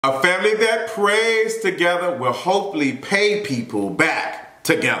A family that prays together will hopefully pay people back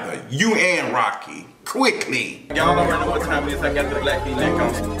together. You and Rocky. Quickly. Y'all already know what time it is. I got the black V-neck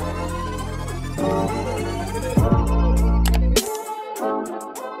on.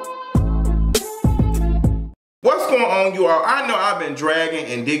 What's going on, you all? I know I've been dragging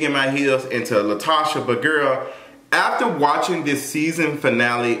and digging my heels into Tocha, but girl, after watching this season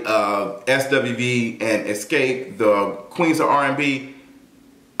finale of SWV and X-SCAPE, the Queens of R&B,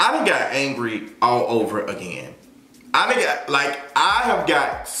 I done got angry all over again. I have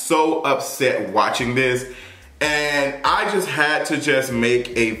got so upset watching this, and I just had to just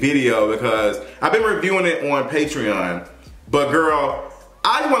make a video because I've been reviewing it on Patreon. But girl,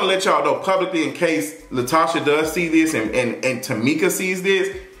 I just want to let y'all know publicly, in case Tocha does see this and Tamika sees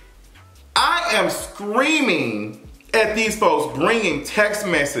this, I am screaming at these folks bringing text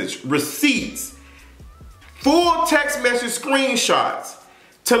message receipts, full text message screenshots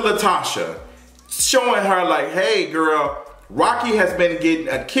to Tocha, showing her like, hey girl, Rocky has been getting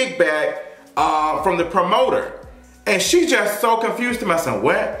a kickback from the promoter. And she just so confused to myself.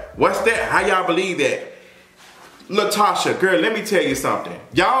 What? What's that? How y'all believe that? Tocha, girl, let me tell you something.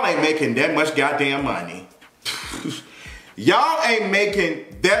 Y'all ain't making that much goddamn money. Y'all ain't making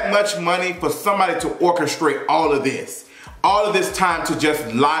that much money for somebody to orchestrate all of this time to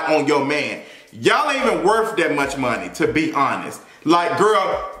just lie on your man. Y'all ain't even worth that much money, to be honest. Like,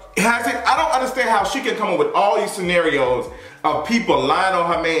 girl, I don't understand how she can come up with all these scenarios of people lying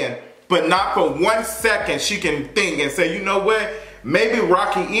on her man, but not for 1 second she can think and say, you know what? Maybe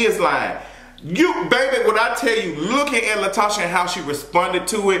Rocky is lying. You, baby, what I tell you, looking at Tocha and how she responded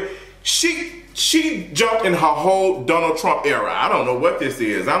to it, she jumped in her whole Donald Trump era. I don't know what this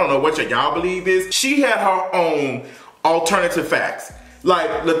is. I don't know what y'all believe is. She had her own alternative facts. Like,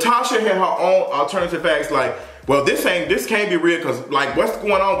 Tocha had her own alternative facts, like, well, this can't be real, because, like, what's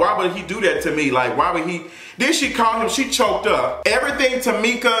going on? Why would he do that to me? Like, why would he? Then she called him, she choked up. Everything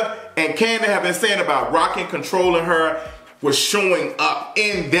Tamika and Candy have been saying about Rocky controlling her was showing up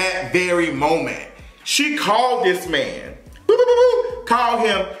in that very moment. She called this man, called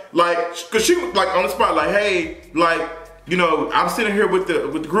him, like, because she was, like, on the spot, like, hey, like, you know, I'm sitting here with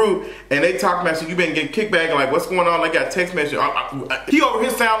the group, and they talking about, so you been getting kickback, and like, what's going on? Like, got a text message. He over here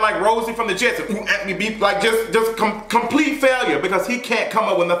sound like Rosie from the Jets, like just complete failure, because he can't come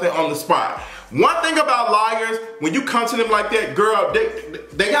up with nothing on the spot. One thing about liars, when you come to them like that, girl,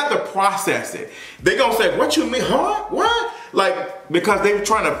 they got to process it. They gonna say, what you mean, huh? What? Like, because they were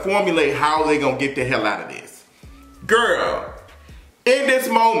trying to formulate how they gonna get the hell out of this. Girl, in this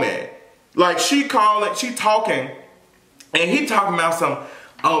moment, like, she calling, she talking, and he talking about some,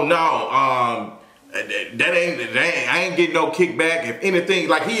 oh no, I ain't getting no kickback. If anything,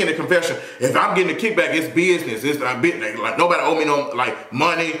 like, he in a confession, if I'm getting a kickback, it's business. It's like, nobody owe me no, like,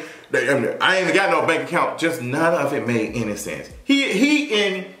 money. I ain't even got no bank account. Just none of it made any sense. He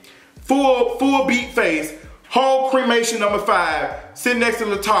in full beat face, whole cremation number 5, sitting next to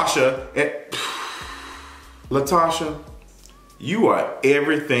Tocha, and Tocha, you are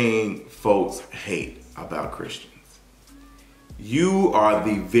everything folks hate about Christians. You are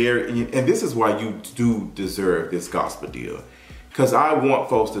the and this is why you do deserve this gospel deal. Because I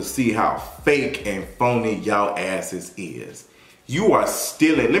want folks to see how fake and phony y'all asses is. You are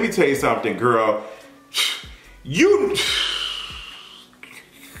stealing. Let me tell you something, girl. You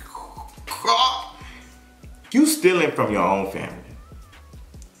stealing from your own family.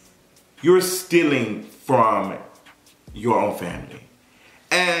 You're stealing from your own family.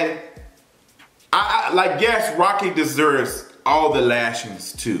 And like, yes, Rocky deserves all the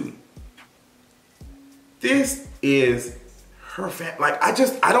lashings too. This is her family. Like, I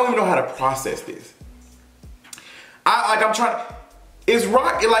don't even know how to process this. I'm trying. Is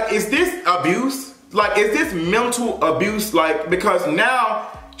Rocky, like, is this abuse? Like, is this mental abuse? Like, because now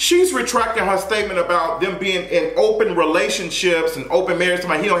she's retracting her statement about them being in open relationships and open marriage.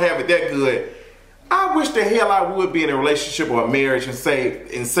 Somebody, he don't have it that good. I wish the hell I would be in a relationship or a marriage and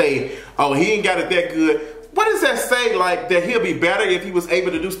say, oh, he ain't got it that good. What does that say? Like, that he'll be better if he was able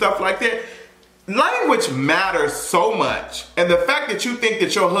to do stuff like that? Language matters so much. And the fact that you think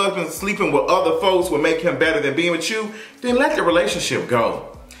that your husband sleeping with other folks will make him better than being with you, then let the relationship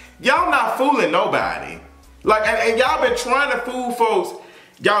go. Y'all not fooling nobody. Like, and y'all been trying to fool folks.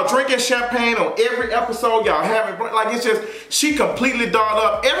 Y'all drinking champagne on every episode. Y'all having, like, it's just, she completely dolled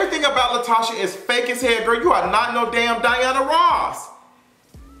up. Everything about Tocha is fake as hell, girl. You are not no damn Diana Ross.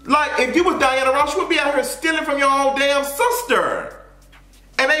 Like, if you was Diana Ross, you would be out here stealing from your own damn sister.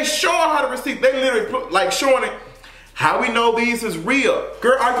 And they showing her the receipt. They literally, like, showing it. How we know these is real?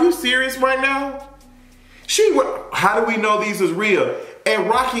 Girl, are you serious right now? How do we know these is real? And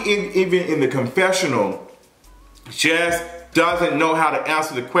Rocky, even in the confessional, just doesn't know how to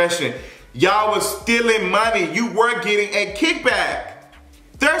answer the question. Y'all was stealing money. You were getting a kickback.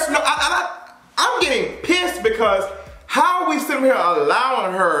 There's no, I'm getting pissed because how are we sitting here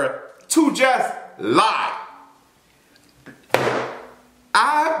allowing her to just lie?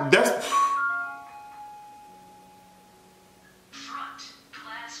 That's...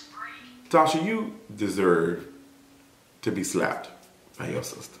 Tocha, you deserve to be slapped by your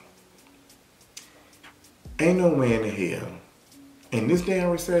sister. Ain't no way in the hell, in this damn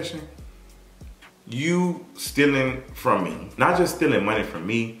recession, you stealing from me. Not just stealing money from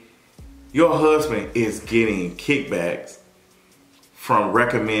me, your husband is getting kickbacks from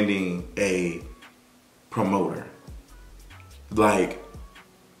recommending a promoter. Like,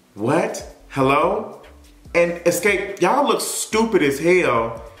 what? Hello? And SCAPE, y'all look stupid as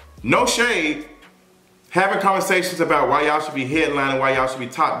hell. No shade. Having conversations about why y'all should be headlining, why y'all should be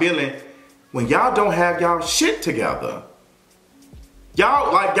top billing, when y'all don't have y'all shit together.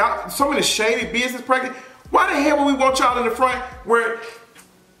 Y'all, some of the shady business practice. Why the hell would we want y'all in the front where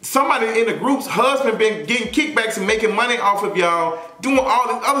somebody in the group's husband been getting kickbacks and making money off of y'all, doing all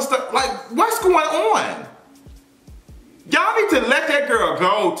this other stuff? Like, what's going on? Y'all need to let that girl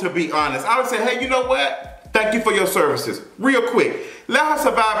go, to be honest. I would say, hey, you know what? Thank you for your services. Real quick. Let her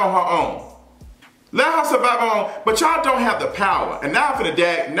survive on her own. Let her survive on her own. But y'all don't have the power. And now I'm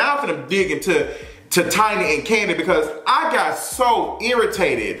finna dig into Tiny and Candy, because I got so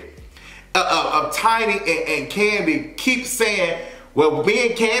irritated of Tiny and Candy keep saying, well, me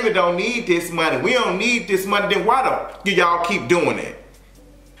and Candy don't need this money. We don't need this money. Then why do y'all keep doing it?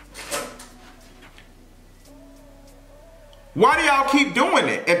 Why do y'all keep doing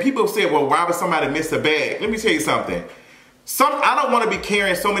it? And people say, well, why would somebody miss a bag? Let me tell you something. I don't want to be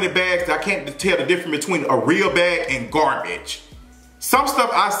carrying so many bags that I can't tell the difference between a real bag and garbage. Some stuff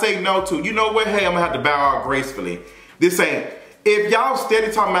I say no to. You know what? Hey, I'm going to have to bow out gracefully. This ain't. If y'all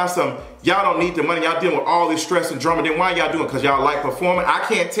steady talking about y'all don't need the money, y'all dealing with all this stress and drama, then why y'all doing it? Because y'all like performing? I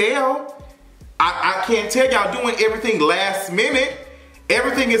can't tell. I can't tell. Y'all doing everything last minute.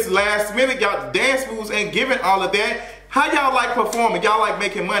 Everything is last minute. Y'all dance moves ain't giving all of that. How y'all like performing? Y'all like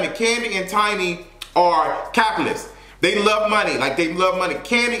making money. Candy and Tiny are capitalists. They love money. Like, they love money.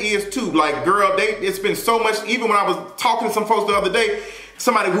 Candy is too. Like, girl, it's been so much. Even when I was talking to some folks the other day,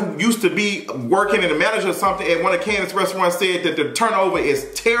 somebody who used to be working in a manager or something at one of Candy's restaurants said that the turnover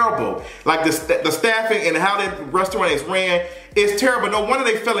is terrible. Like, the staffing and how that restaurant is ran is terrible. No wonder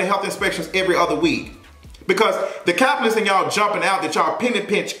they failing health inspections every other week. Because the capitalists and y'all jumping out that y'all penny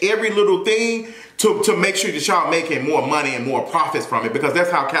pinch every little thing to make sure that y'all making more money and more profits from it, because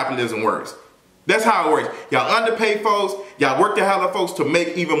that's how capitalism works. That's how it works. Y'all underpay folks, y'all work the hell out of folks to make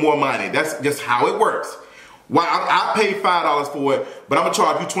even more money. That's just how it works. Why I paid $5 for it, but I'm gonna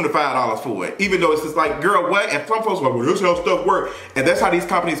charge you $25 for it. Even though it's just like, girl, what? And some folks are like, well, this is how stuff works. And that's how these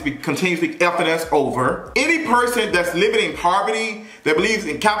companies be continuously effing us over. Any person that's living in poverty, that believes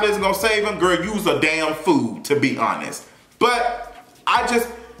in capitalism gonna save them, girl, use a damn fool, to be honest. But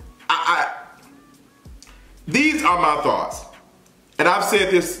these are my thoughts. And I've said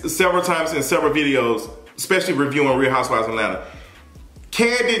this several times in several videos, especially reviewing Real Housewives of Atlanta.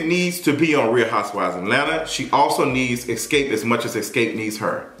 Candy needs to be on Real Housewives of Atlanta. She also needs SCAPE as much as SCAPE needs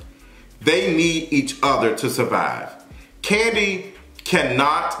her. They need each other to survive. Candy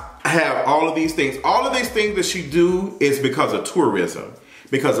cannot have all of these things. All of these things that she do is because of tourism,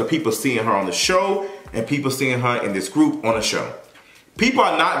 because of people seeing her on the show and people seeing her in this group on the show. People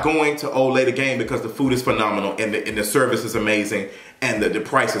are not going to Old Lady Game because the food is phenomenal and the service is amazing and the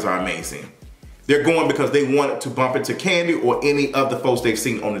prices are amazing. They're going because they want to bump into Candy or any of the folks they've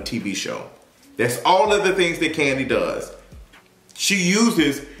seen on the TV show. That's all of the things that Candy does. She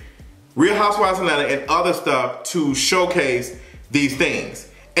uses Real Housewives of Atlanta and other stuff to showcase these things.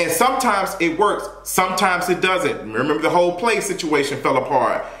 And sometimes it works, sometimes it doesn't. Remember the whole play situation fell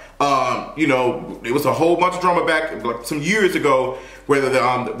apart. You know, there was a whole bunch of drama back like some years ago where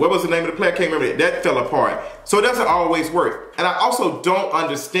what was the name of the play? I can't remember. That fell apart. So it doesn't always work. And I also don't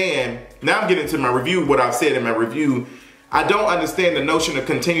understand, now I'm getting to my review, what I've said in my review. I don't understand the notion of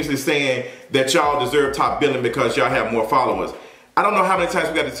continuously saying that y'all deserve top billing because y'all have more followers. I don't know how many times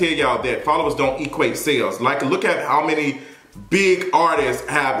we got to tell y'all that followers don't equate sales. Like, look at how many big artists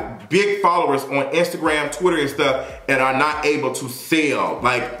have big followers on Instagram, Twitter and stuff and are not able to sell.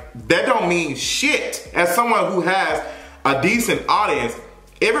 Like, that don't mean shit. As someone who has a decent audience,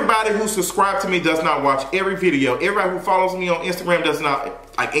 everybody who subscribed to me does not watch every video. Everybody who follows me on Instagram does not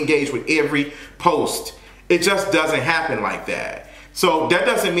engage with every post. It just doesn't happen like that. So that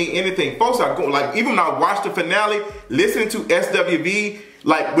doesn't mean anything. Folks are going, like, even when I watched the finale, listening to SWV,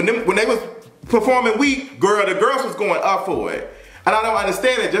 like when they was performing weak, girl, the girls was going up for it. And I don't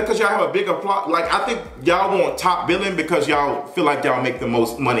understand it. Just because y'all have a bigger plot, like, I think y'all want top billing because y'all feel like y'all make the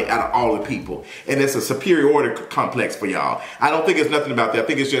most money out of all the people. And it's a superiority complex for y'all. I don't think it's nothing about that. I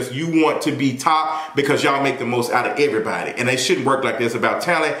think it's just you want to be top because y'all make the most out of everybody. And they shouldn't work like this about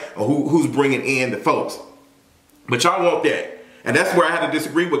talent or who's bringing in the folks. But y'all want that. And that's where I had to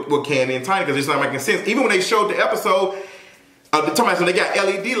disagree with Candy and Tiny, because it's not making sense. Even when they showed the episode, when they got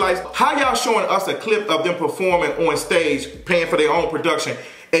LED lights, how y'all showing us a clip of them performing on stage, paying for their own production,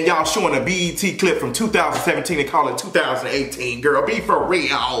 and y'all showing a BET clip from 2017 and call it 2018, girl? Be for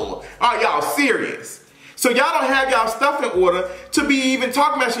real. Are y'all serious? So y'all don't have y'all stuff in order to be even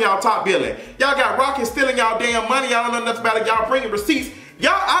talking about y'all top billing. Y'all got Rocky stealing y'all damn money. Y'all don't know nothing about it. Y'all bringing receipts.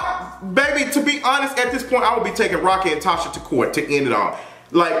 Y'all, baby, to be honest, at this point, I would be taking Rocky and Tocha to court to end it all.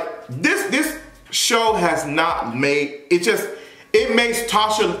 Like, this show has not made, it makes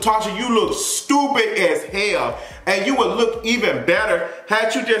Tocha, you look stupid as hell. And you would look even better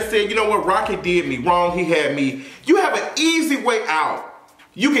had you just said, you know what, Rocky did me wrong, he had me. You have an easy way out.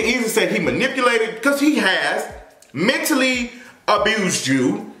 You can easily say he manipulated, because he has mentally abused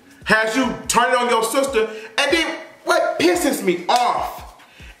you, has you turning on your sister. And then what pisses me off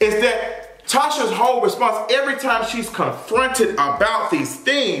is that Tasha's whole response, every time she's confronted about these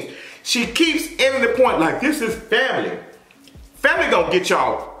things, she keeps ending the point like, this is family. Family gonna get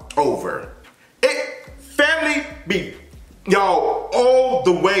y'all over. Family be y'all all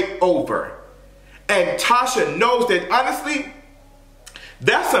the way over. And Tocha knows that, honestly,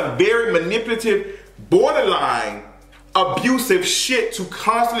 that's some very manipulative, borderline abusive shit to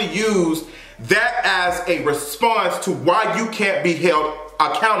constantly use that as a response to why you can't be held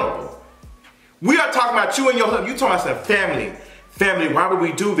accountable. We are talking about you and your husband. You talking about some family. Family, why would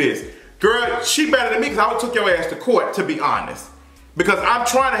we do this? Girl, she better than me because I would took your ass to court, to be honest. Because I'm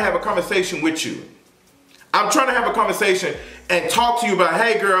trying to have a conversation with you. I'm trying to have a conversation and talk to you about,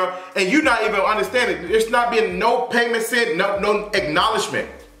 hey girl, and you not even understanding. There's not been no payment sent, no acknowledgement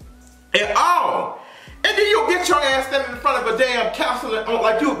at all. And then you'll get your ass standing in front of a damn counselor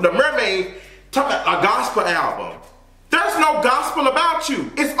like you, the mermaid, talking about a gospel album. There's no gospel about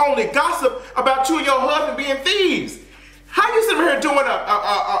you. It's only gossip about you and your husband being thieves. How you sitting here doing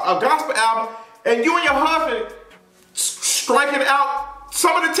a gospel album and you and your husband striking out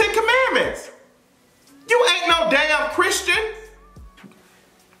some of the 10 Commandments? You ain't no damn Christian.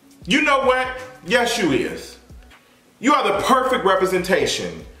 You know what? Yes, you is. You are the perfect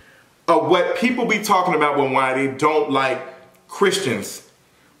representation of what people be talking about when why they don't like Christians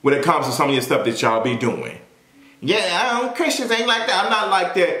when it comes to some of your stuff that y'all be doing. Yeah, Christians ain't like that. I'm not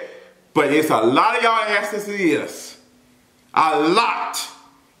like that. But it's a lot of y'all asses it is. A lot.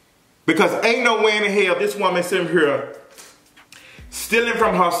 Because ain't no way in hell this woman sitting here stealing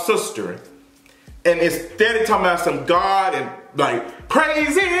from her sister and instead of talking about some God and like,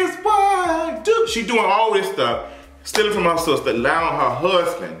 praise is what do. She doing all this stuff, stealing from her sister, allowing her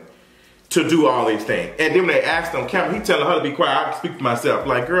husband to do all these things. And then when they asked on camera, he telling her to be quiet. I can speak for myself.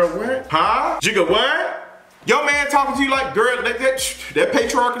 Like, girl, what? Huh? Jigga, what? Your man talking to you like, girl, that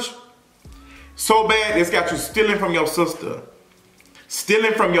patriarchal so bad, it's got you stealing from your sister,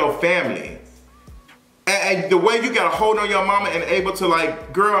 stealing from your family. And the way you got a hold on your mama and able to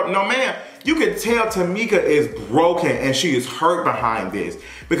like, girl, no man, you can tell Tamika is broken and she is hurt behind this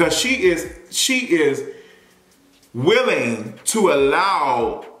because she is willing to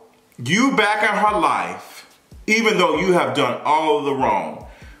allow you back in her life, even though you have done all of the wrong,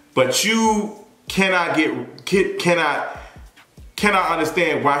 but you cannot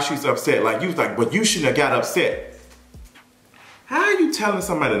understand why she's upset. Like you was like, but you shouldn't have got upset. How are you telling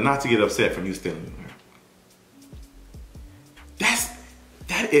somebody not to get upset from you stealing her?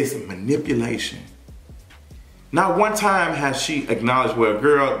 That is manipulation. Not one time has she acknowledged, well,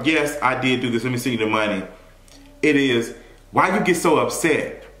 girl, yes, I did do this. Let me send you the money. It is, why you get so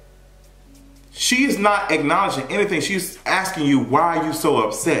upset? She is not acknowledging anything. She's asking you, why are you so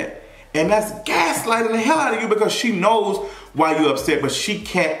upset? And that's gaslighting the hell out of you because she knows why you're upset, but she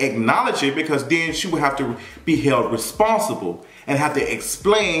can't acknowledge it because then she would have to be held responsible and have to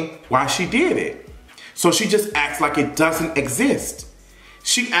explain why she did it. So she just acts like it doesn't exist.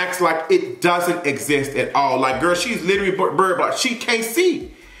 She acts like it doesn't exist at all. Like, girl, she's literally bird blind. She can't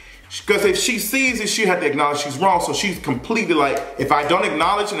see. Because if she sees it, she had to acknowledge she's wrong. So she's completely like, if I don't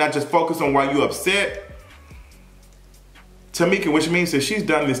acknowledge and I just focus on why you're upset, Tamika, which means that she's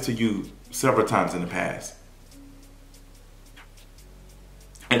done this to you several times in the past.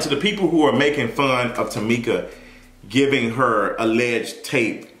 And to the people who are making fun of Tamika, giving her alleged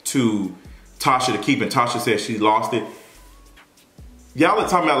tape to Tocha to keep, and Tocha said she lost it. Y'all are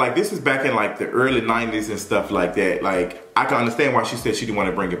talking about like this is back in like the early 90s and stuff like that. Like I can understand why she said she didn't want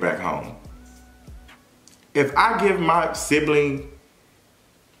to bring it back home. If I give my sibling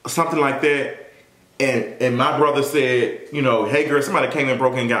something like that, and my brother said, you know, hey girl, somebody came and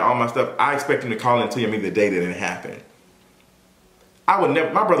broke in and got all my stuff, I expect him to call and tell me the day that it happened. I would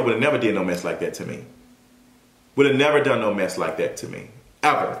never, my brother would have never did no mess like that to me. Would have never done no mess like that to me.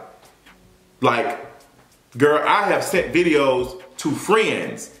 Ever. Like, girl, I have sent videos to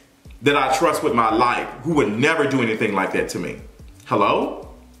friends that I trust with my life who would never do anything like that to me.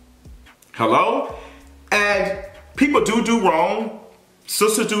 Hello? Hello? And people do wrong.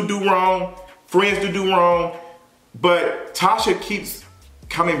 Sisters do wrong. Friends do wrong. But Tocha keeps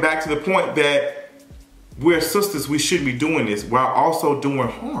coming back to the point that we're sisters, we shouldn't be doing this while also doing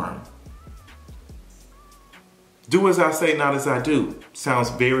harm. Do as I say, not as I do. Sounds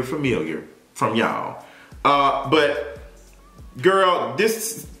very familiar from y'all. But girl,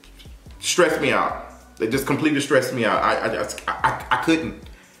 this stressed me out. It just completely stressed me out. I couldn't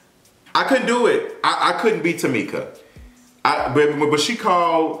do it. I couldn't be Tamika. But she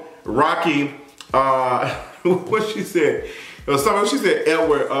called Rocky, what she said? She said,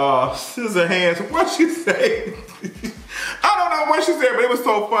 Edward, scissor hands. What she say? I don't know what she said, but it was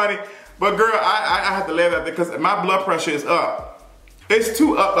so funny. But girl, I have to laugh at it because my blood pressure is up. It's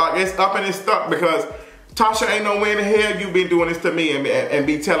too up, like it's up and it's stuck because Tocha, ain't no way in the hell you been doing this to me and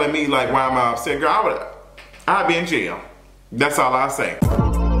be telling me like why am I upset. Girl, I'd be in jail. That's all I say.